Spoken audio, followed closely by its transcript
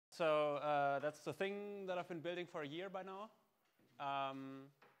so that's the thing that I've been building for a year by now,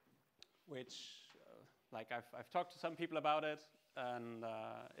 which, like I've talked to some people about it, and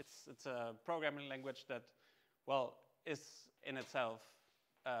it's a programming language that, well, is in itself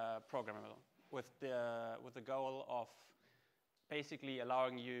programmable with the goal of basically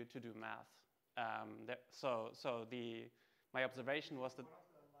allowing you to do math. My observation was that.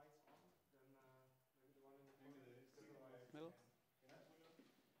 Middle?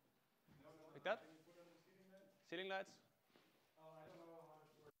 Like that? Ceiling lights? Oh, I don't know how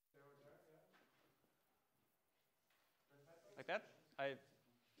much work there or there, yeah. Like that?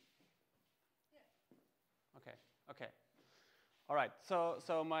 Okay, okay. All right,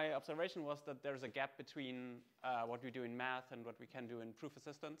 so my observation was that there's a gap between what we do in math and what we can do in proof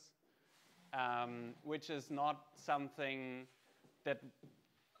assistance, which is not something that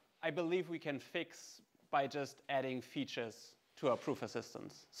I believe we can fix by just adding features to our proof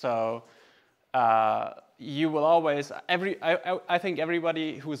assistance. So you will always, I think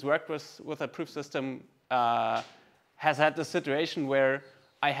everybody who's worked with a proof system has had the situation where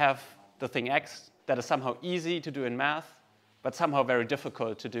I have the thing X that is somehow easy to do in math, but somehow very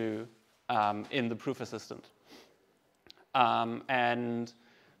difficult to do in the proof assistant. And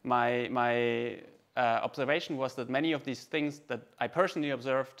my observation was that many of these things that I personally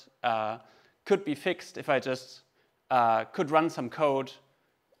observed could be fixed if I just could run some code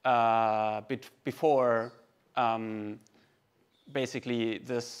before basically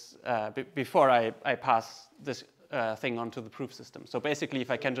this, before I pass this thing onto the proof system. So basically, if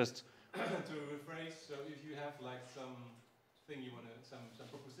I can just to rephrase, so if you have like some thing you want to, some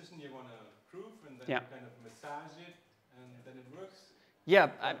proposition you want to prove, and then you kind of massage it, and then it works. Yeah.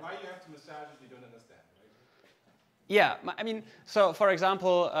 Why you have to massage it, you don't understand, right? Yeah, I mean, so for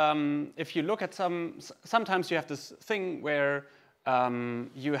example, if you look at sometimes you have this thing where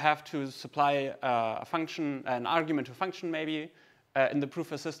you have to supply a function, an argument to a function maybe in the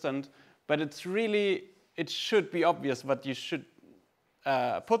proof assistant, but it's really, it should be obvious what you should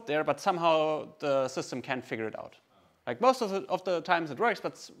put there, but somehow the system can't figure it out. Like most of the times it works,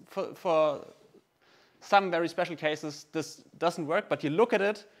 but for some very special cases this doesn't work, but you look at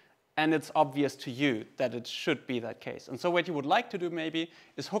it and it's obvious to you that it should be that case. And so what you would like to do maybe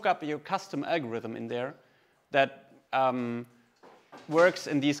is hook up your custom algorithm in there that works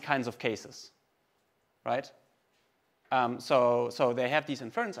in these kinds of cases, right? So they have these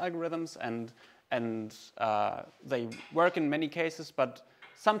inference algorithms and they work in many cases, but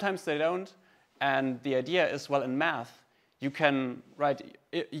sometimes they don't. And the idea is, well, in math, you can, right,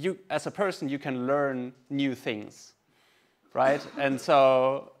 you as a person, you can learn new things, right? And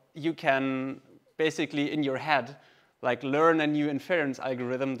so you can basically, in your head, like learn a new inference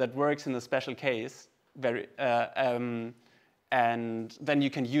algorithm that works in a special case, and then you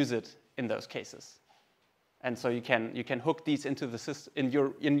can use it in those cases. And so you can hook these into the system,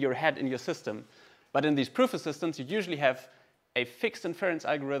 in your head, in your system. But in these proof assistants, you usually have a fixed inference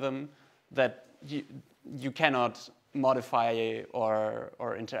algorithm that you cannot modify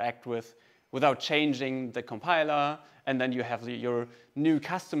or interact with without changing the compiler. And then you have your new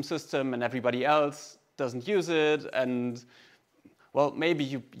custom system, and everybody else doesn't use it. And well, maybe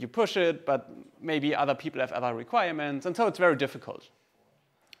you push it, but maybe other people have other requirements. And so it's very difficult.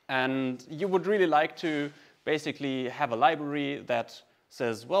 And you would really like to basically have a library that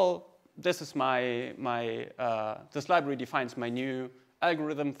says, well, this is this library defines my new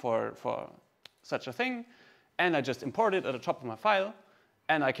algorithm for such a thing, and I just import it at the top of my file,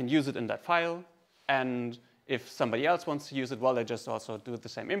 and I can use it in that file. And if somebody else wants to use it, well, they just also do the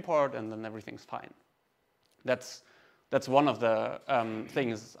same import, and then everything's fine. That's one of the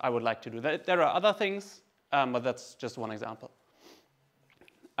things I would like to do. There are other things, but that's just one example.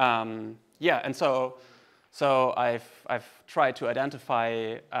 Yeah, and so I've tried to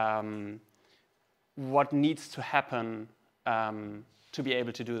identify what needs to happen to be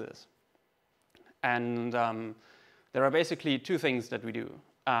able to do this. And there are basically two things that we do.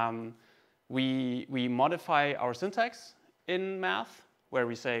 We modify our syntax in math, where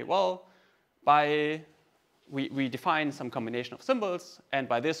we say, well, we define some combination of symbols, and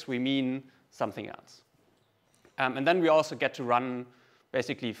by this we mean something else. And then we also get to run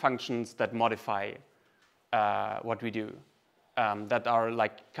basically functions that modify what we do, that are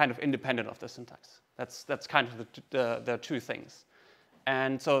like kind of independent of the syntax. That's kind of the two things.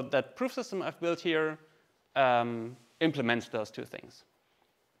 And so that proof system I've built here implements those two things.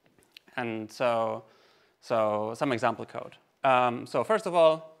 And so some example code. So first of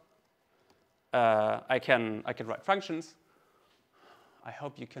all, I can write functions. I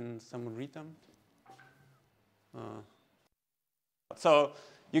hope someone read them. So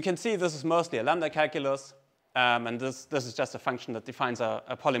you can see this is mostly a lambda calculus, and this is just a function that defines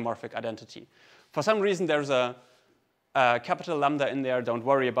a polymorphic identity. For some reason, there's a capital lambda in there. Don't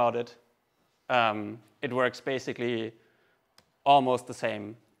worry about it. It works basically almost the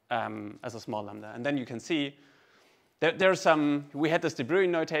same as a small lambda. And then you can see there's some. We had this de Bruijn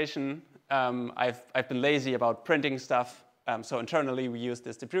notation. I've been lazy about printing stuff, so internally we use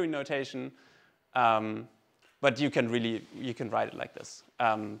this de Bruijn notation. But you can write it like this.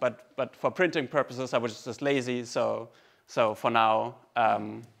 But for printing purposes, I was just lazy. So for now,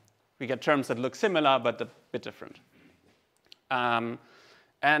 we get terms that look similar but a bit different.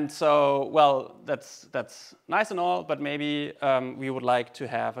 And so, well, that's nice and all, but maybe we would like to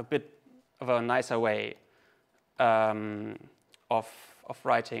have a bit of a nicer way of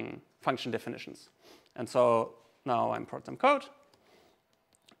writing function definitions. And so now I import some code.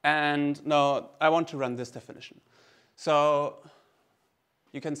 And now I want to run this definition. So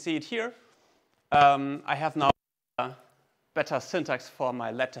you can see it here. I have now a better syntax for my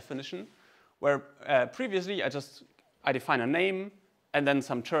let definition, where previously I define a name and then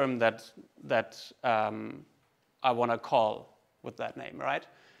some term that I want to call with that name, right?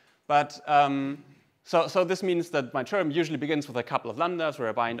 But so this means that my term usually begins with a couple of lambdas where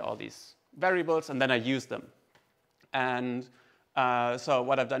I bind all these variables and then I use them. And so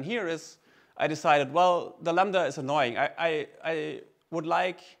what I've done here is I decided, well, the lambda is annoying. I would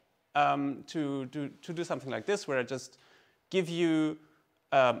like to do something like this, where I just give you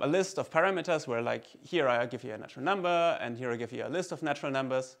a list of parameters where, like, here I give you a natural number, and here I give you a list of natural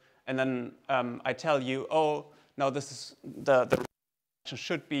numbers, and then I tell you, oh, no, this is the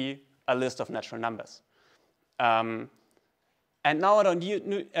should be a list of natural numbers. And now I don't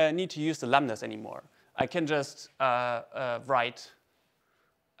need to use the lambdas anymore. I can just write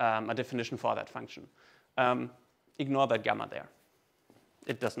a definition for that function. Ignore that gamma there.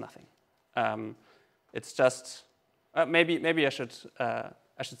 It does nothing. It's just maybe I should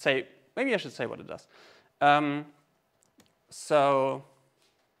say what it does. So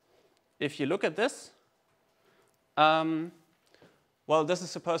if you look at this, well, this is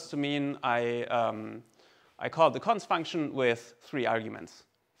supposed to mean I call the cons function with 3 arguments.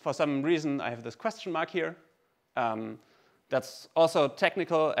 For some reason, I have this question mark here. That's also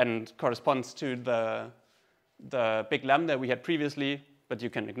technical and corresponds to the big lambda we had previously, but you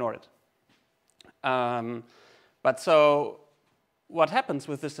can ignore it. But so what happens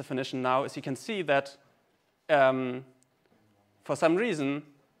with this definition now is you can see that for some reason,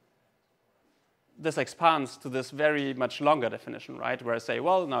 this expands to this very much longer definition, right? Where I say,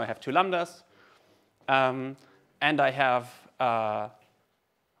 well, now I have 2 lambdas, and I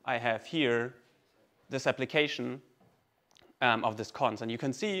have here this application of this cons. And you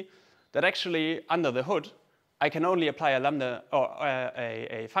can see that actually under the hood, I can only apply a lambda or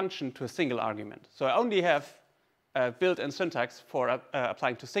a function to a single argument. So I only have a built-in syntax for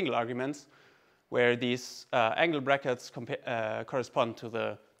applying to single arguments, where these angle brackets correspond to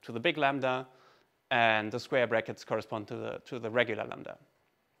the big lambda, and the square brackets correspond to the regular lambda.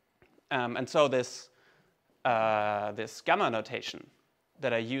 And so this gamma notation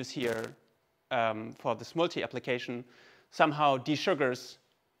that I use here for this multi-application somehow desugars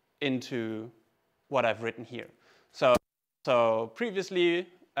into what I've written here. So previously,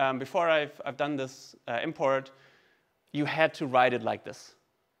 before I've done this import, you had to write it like this.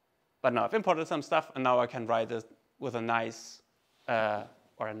 But now I've imported some stuff, and now I can write it with a nice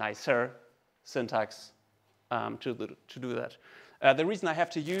or a nicer syntax to do that. The reason I have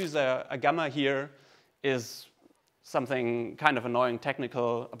to use a gamma here is something kind of annoying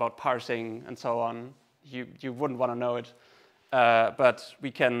technical about parsing and so on. You wouldn't want to know it. But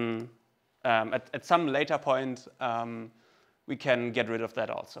we can, at some later point, we can get rid of that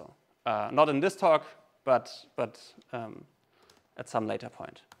also. Not in this talk, but at some later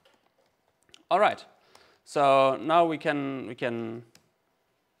point. All right. So now we can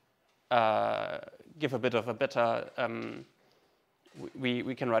give a bit of a better.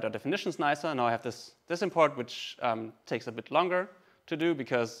 We can write our definitions nicer. Now I have this import, which takes a bit longer to do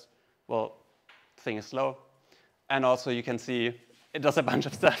because, well, the thing is slow. And also you can see it does a bunch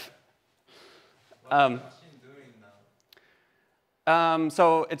of stuff. What's the machine doing now?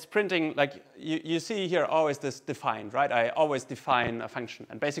 So it's printing, like you see here always this defined, right? I always define a function.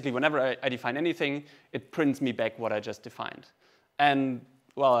 And basically whenever I define anything, it prints me back what I just defined. And,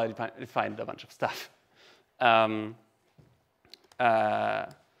 well, I defined a bunch of stuff.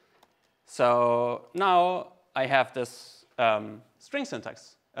 So now I have this string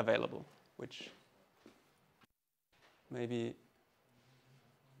syntax available, which maybe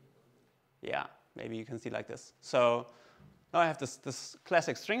you can see like this. So now I have this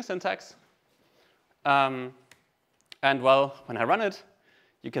classic string syntax. And well, when I run it,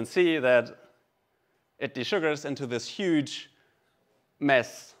 you can see that it desugars into this huge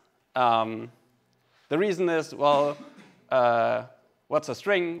mess. The reason is, well, what's a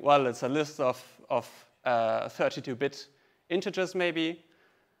string? Well, it's a list of 32-bit integers, maybe.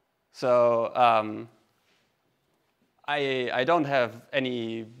 So I don't have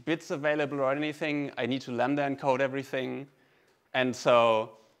any bits available or anything. I need to lambda encode everything. And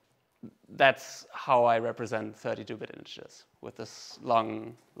so that's how I represent 32-bit integers with this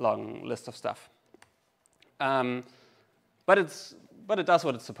long list of stuff. But it does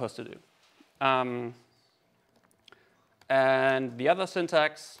what it's supposed to do. And the other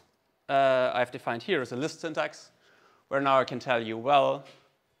syntax I've defined here is a list syntax, where now I can tell you, well,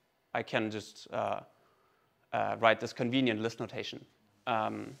 I can just write this convenient list notation.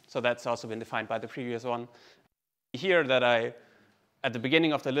 So that's also been defined by the previous one. Here that at the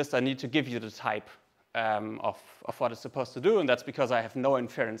beginning of the list, I need to give you the type of what it's supposed to do, and that's because I have no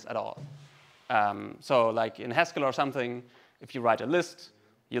inference at all. So like in Haskell or something, if you write a list,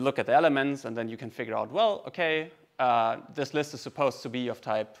 you look at the elements, and then you can figure out, well, OK, this list is supposed to be of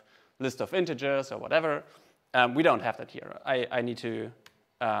type list of integers or whatever. We don't have that here. I need to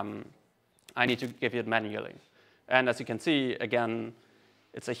give it manually. And as you can see, again,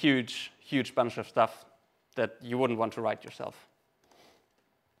 it's a huge bunch of stuff that you wouldn't want to write yourself.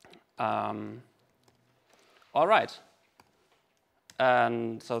 All right.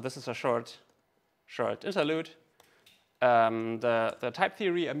 And so this is a short interlude. The type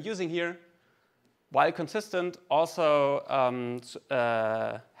theory I'm using here, while consistent, also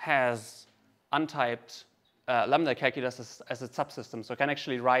has untyped lambda calculus as its subsystem. So it can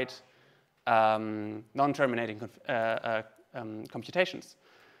actually write non-terminating computations.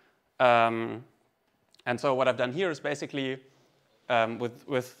 And so what I've done here is basically,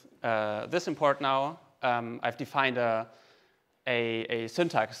 with this import now, I've defined a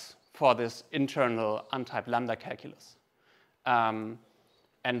syntax for this internal untyped lambda calculus.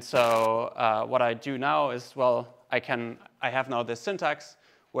 And so what I do now is, well, I have now this syntax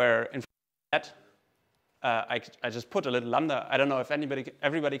where in that I just put a little lambda. I don't know if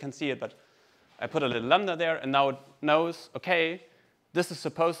everybody can see it, but I put a little lambda there, and now it knows, OK, this is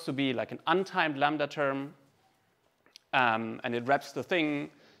supposed to be like an untimed lambda term, and it wraps the thing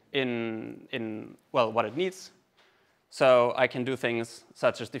in well, what it needs. So I can do things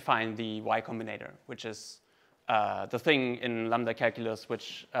such as define the Y combinator, which is the thing in lambda calculus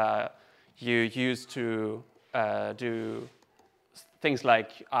which you use to do things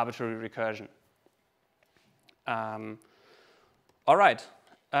like arbitrary recursion. All right,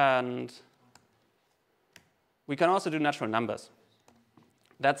 and we can also do natural numbers.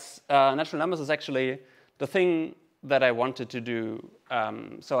 Natural numbers is actually the thing that I wanted to do.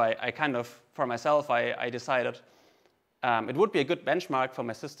 So I kind of, for myself, I decided it would be a good benchmark for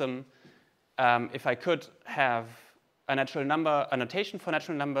my system if I could have a natural number, a notation for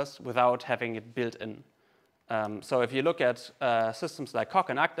natural numbers without having it built in. So if you look at systems like Coq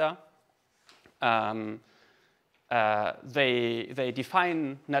and Agda, they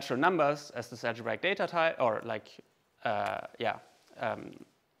define natural numbers as this algebraic data type, or like,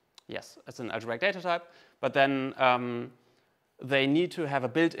 yes, as an algebraic data type. But then they need to have a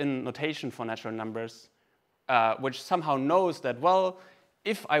built-in notation for natural numbers, which somehow knows that, well,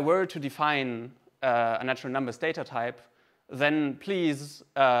 if I were to define a natural numbers data type, then please,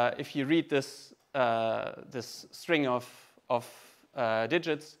 if you read this string of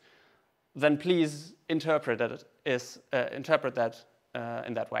digits, then please interpret that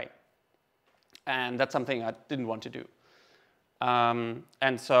in that way. And that's something I didn't want to do.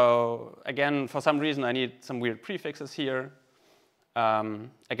 And so, again, for some reason, I need some weird prefixes here.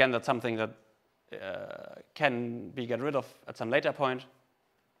 Again, that's something that can be get rid of at some later point.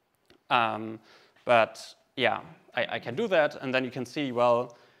 But yeah, I can do that. And then you can see,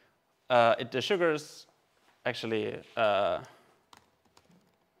 well, it desugars, actually,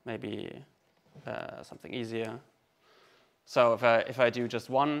 maybe something easier. So if I do just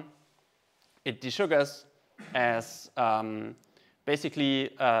one, it desugars as basically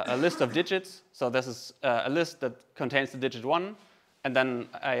a list of digits. So this is a list that contains the digit 1, and then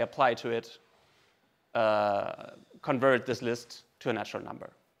I apply to it, convert this list to a natural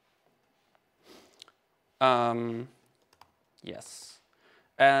number. Yes.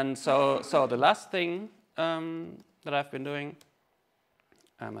 And so the last thing that I've been doing,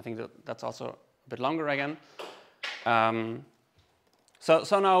 I think that's also a bit longer again.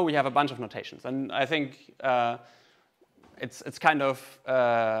 So now we have a bunch of notations, and I think it's kind of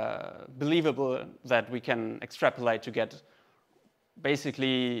believable that we can extrapolate to get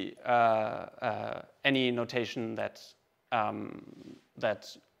basically any notation that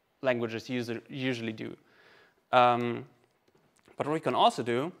that languages usually do. But what we can also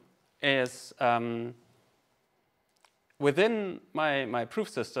do is within my proof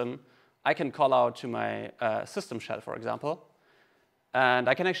system, I can call out to my system shell, for example, and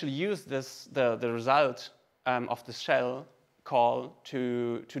I can actually use the result of this shell call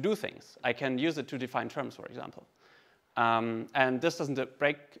to do things. I can use it to define terms, for example. And this doesn't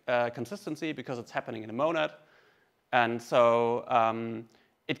break consistency because it's happening in a monad. And so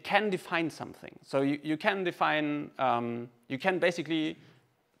it can define something. So you can define, you can basically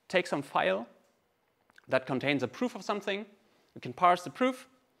take some file that contains a proof of something. You can parse the proof.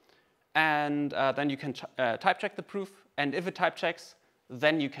 And then you can type check the proof. And if it type checks,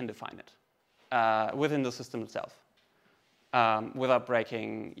 then you can define it within the system itself without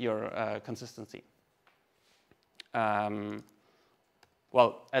breaking your consistency. Well,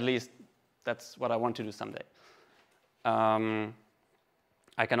 at least that's what I want to do someday.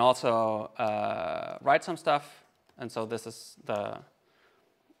 I can also write some stuff, and so this is the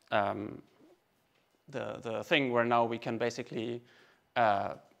thing where now we can basically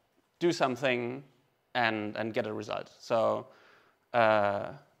do something and get a result. So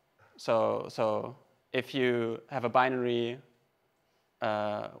so if you have a binary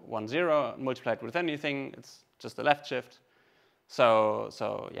 1, 0 multiplied with anything, it's just a left shift. So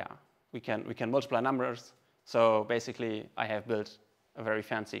yeah, we can multiply numbers. So basically, I have built a very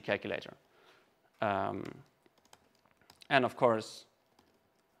fancy calculator. And of course,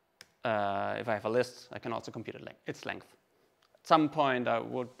 if I have a list, I can also compute its length. At some point, I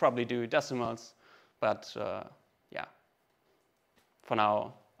would probably do decimals, but yeah, for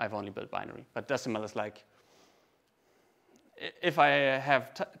now, I've only built binary. But decimal is like, if I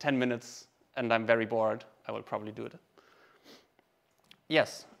have 10 minutes and I'm very bored, I will probably do it.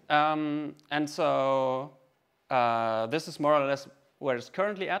 Yes, and so this is more or less where it's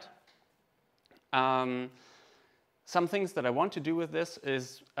currently at. Some things that I want to do with this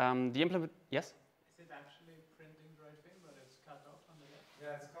is the implement. Yes? Is it actually printing the right thing, but it's cut off on the left?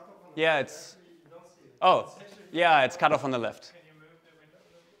 Yeah, it's cut off on the left. Yeah, it's. Actually, you don't see it. Oh, yeah, it's cut off on the left. Can you move the window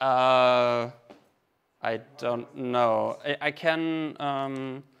a little bit? I don't know. I can. You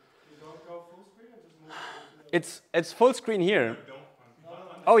don't go full screen and just move it to the It's full screen here.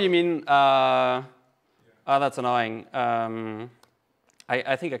 Oh, you mean? Oh, that's annoying.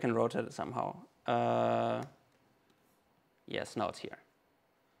 I think I can rotate it somehow. Yes, now it's here.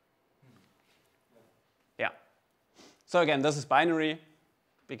 Yeah. So again, this is binary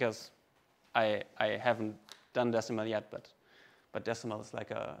because I haven't done decimal yet, but decimal is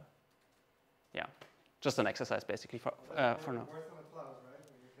like a just an exercise basically for now. Worth an applause, right?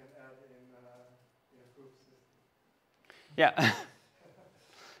 When you can add in a proof system. Yeah.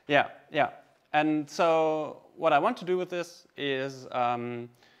 Yeah. And so what I want to do with this is,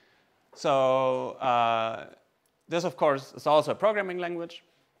 this of course is also a programming language.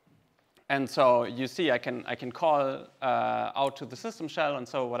 And so you see I can call out to the system shell. And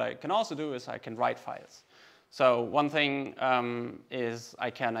so what I can also do is I can write files. So one thing is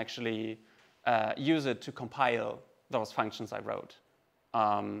I can actually use it to compile those functions I wrote.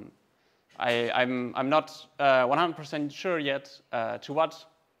 I'm not 100% sure yet to what.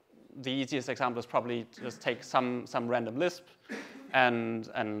 The easiest example is probably just take some random Lisp and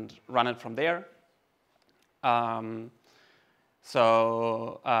run it from there. But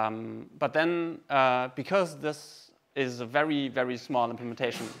then because this is a very, very small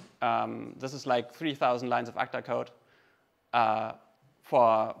implementation, this is like 3,000 lines of Acta code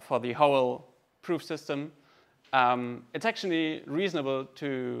for the whole proof system. It's actually reasonable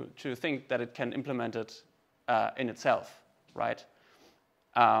to think that it can implement it in itself, right?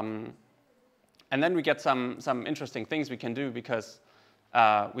 And then we get some interesting things we can do because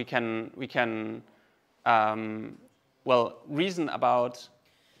we can reason about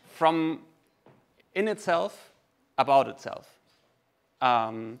from in itself about itself.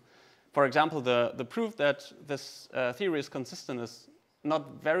 For example, the proof that this theory is consistent is not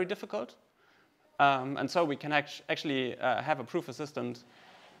very difficult, and so we can actually have a proof assistant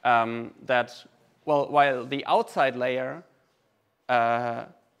that, while the outside layer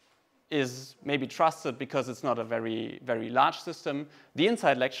is maybe trusted because it's not a very, very large system, the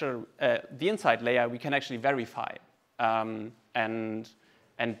inside layer we can actually verify and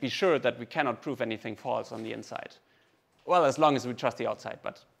be sure that we cannot prove anything false on the inside. Well, as long as we trust the outside,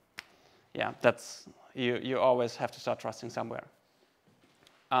 but yeah, that's you always have to start trusting somewhere.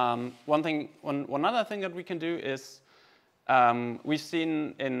 One other thing that we can do is we've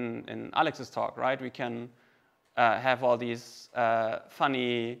seen in Alex's talk, right? We can have all these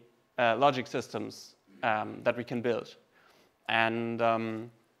funny logic systems that we can build. And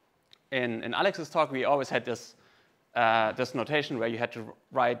in Alex's talk, we always had this notation where you had to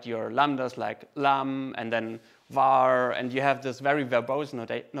write your lambdas like lam and then var, and you have this very verbose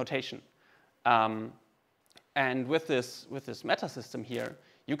notation. And with this meta system here,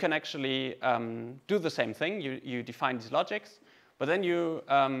 you can actually do the same thing. You define these logics, but then you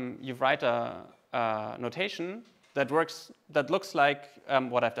write a notation that looks like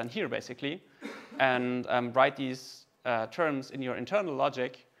what I've done here, basically, and write these terms in your internal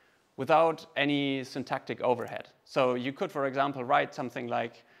logic without any syntactic overhead. So you could, for example, write something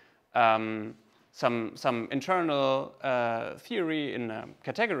like some internal theory in a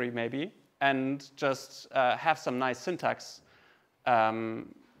category, maybe, and just have some nice syntax to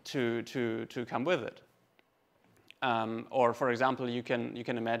come with it. Or, for example, you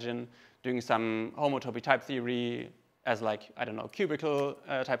can imagine doing some homotopy type theory as, like, I don't know, cubicle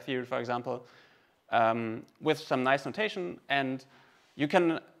type theory, for example, with some nice notation, and you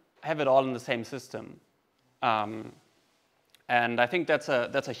can have it all in the same system. And I think that's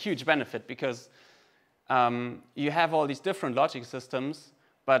a huge benefit, because you have all these different logic systems,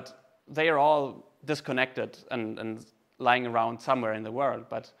 but they are all disconnected and lying around somewhere in the world.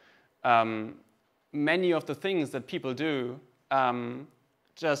 But many of the things that people do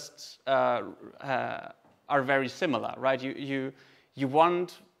just are very similar, right? You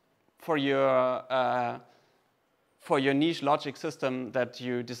want for your niche logic system that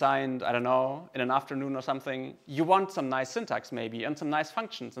you designed, I don't know, in an afternoon or something, you want some nice syntax maybe and some nice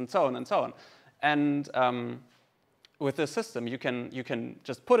functions and so on and so on. And with this system, you can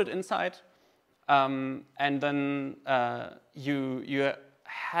just put it inside, and then you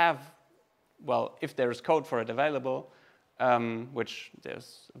have, well, if there's code for it available, which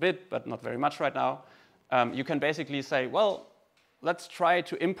there's a bit, but not very much right now, you can basically say, well, let's try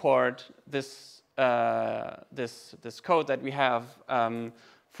to import this code that we have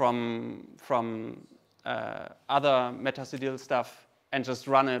from other Meta-Cedille stuff and just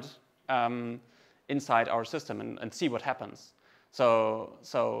run it inside our system and see what happens.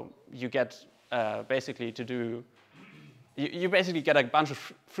 So you get basically to do, you basically get a bunch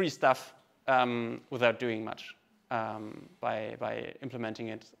of free stuff without doing much by implementing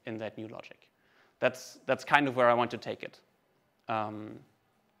it in that new logic. That's kind of where I want to take it.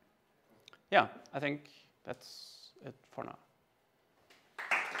 Yeah, I think that's it for now.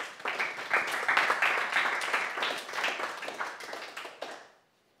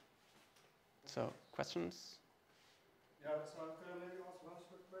 So, questions? Yeah, so I'm going to maybe ask one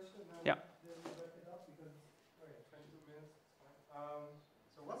short question, and yeah. then we wrap it up, because 22 minutes, fine.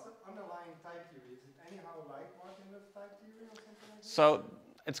 So what's the underlying type theory? Is it anyhow like Martin-Löf type theory or something like that? So,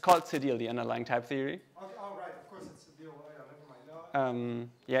 it's called Cedille, the underlying type theory. Okay, oh, right, of course it's Cedille. Oh, yeah, never mind. No.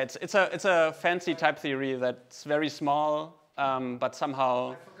 Yeah, it's a fancy type theory that's very small, but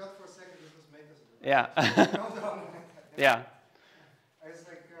somehow. I forgot for a second it was Meta-Cedille. Yeah. Yeah. I was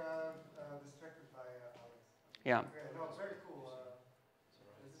like distracted by Alex. Yeah. Okay, no, it's very cool.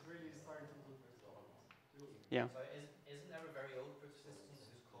 This is really starting to look good. Yeah. So isn't there a very old proof system whose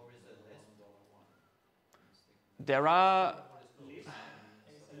core is a Lisp? There are.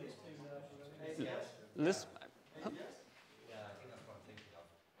 Lisp. Yeah, I think that's what I'm thinking of.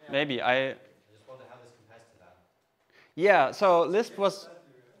 Maybe I just wonder how this compares to that. Yeah, so Lisp was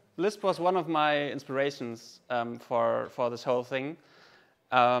one of my inspirations for this whole thing.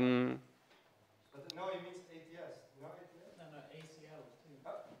 But no, it means ATS. No ATS? No, ACL too.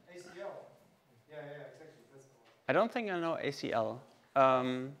 ACL. Yeah, exactly. That's the one. I don't think I know ACL.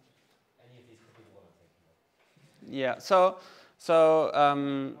 Any of these could be the one I'm thinking of. Yeah,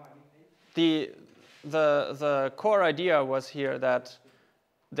 the core idea was here that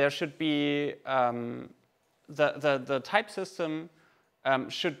there should be the type system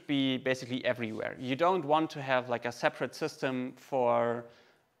should be basically everywhere. You don't want to have like a separate system for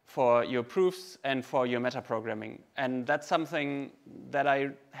your proofs and for your metaprogramming, and that's something that I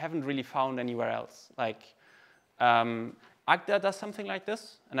haven't really found anywhere else. Like Agda does something like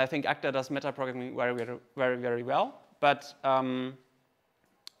this, and I think Agda does metaprogramming very well, but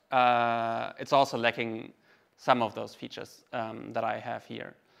it's also lacking some of those features that I have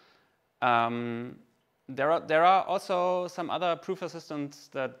here. There are also some other proof assistants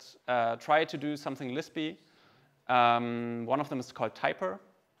that try to do something Lispy. One of them is called Typer.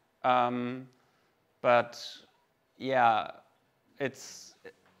 But yeah,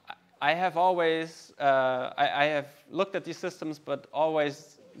 I have always, I have looked at these systems, but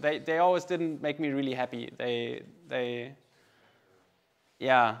always, they always didn't make me really happy. They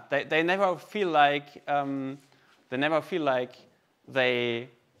never feel like they never feel like they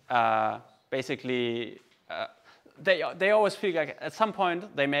basically, they always feel like at some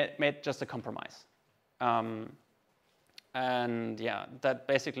point they made just a compromise. And yeah, that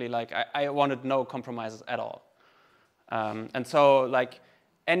basically, like, I wanted no compromises at all. And so, like,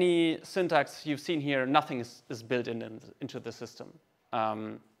 any syntax you've seen here, nothing is built into the system.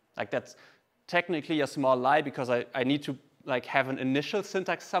 Like, that's technically a small lie, because I need to, like, have an initial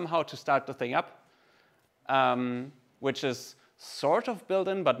syntax somehow to start the thing up, which is sort of built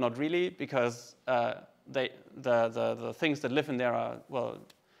in, but not really, because the things that live in there are, well,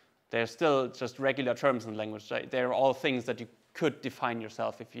 they're still just regular terms in language. They're all things that you could define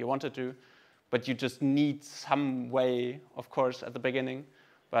yourself if you wanted to, but you just need some way, of course, at the beginning.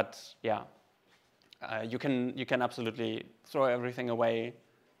 But yeah, you can absolutely throw everything away,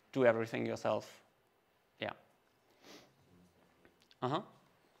 do everything yourself. Yeah. Uh-huh.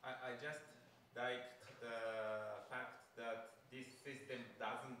 I just liked the fact that this system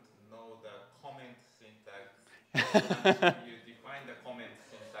doesn't know the comment syntax until you define the comment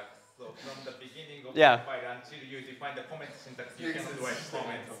syntax. So from the beginning of the file until you define the comment syntax, you cannot write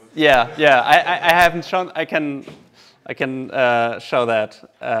comments. Yeah, yeah. I haven't shown. I can show that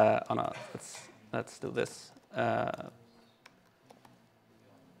on a. Let's do this.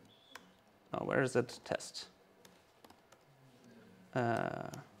 Oh, where is it? Test.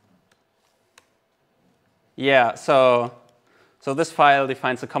 Yeah. So this file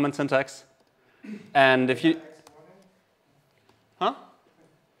defines the comment syntax, and if you. Huh?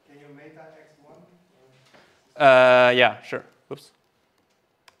 Can you meta x1? Yeah, sure. Whoops.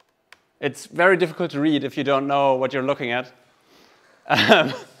 It's very difficult to read if you don't know what you're looking at.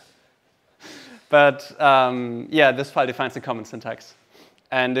 But yeah, this file defines the comment syntax.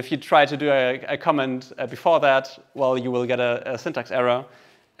 And if you try to do a comment before that, well, you will get a syntax error.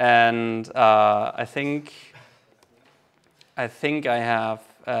 And I think I have.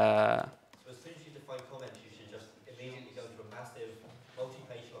 So as soon as you define comments, you should just immediately go into a massive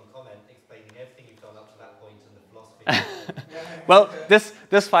multi-page long comment explaining everything you've done up to that point and the philosophy. Well,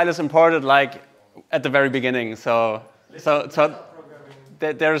 this file is imported like at the very beginning, so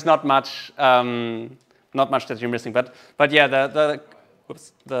there is not much that you're missing. But yeah,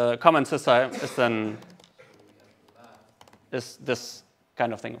 the comment system is this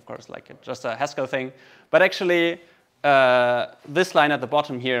kind of thing, of course, like just a Haskell thing. But actually, this line at the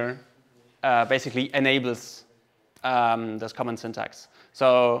bottom here basically enables this comment syntax.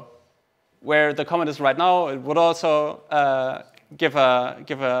 So where the comment is right now, it would also give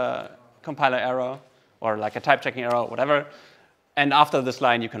a compiler error or like a type checking error, whatever. And after this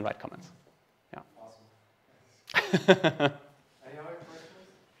line, you can write comments. Yeah. Awesome. Any other questions?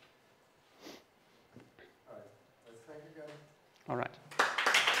 All right. Let's thank you guys. All right.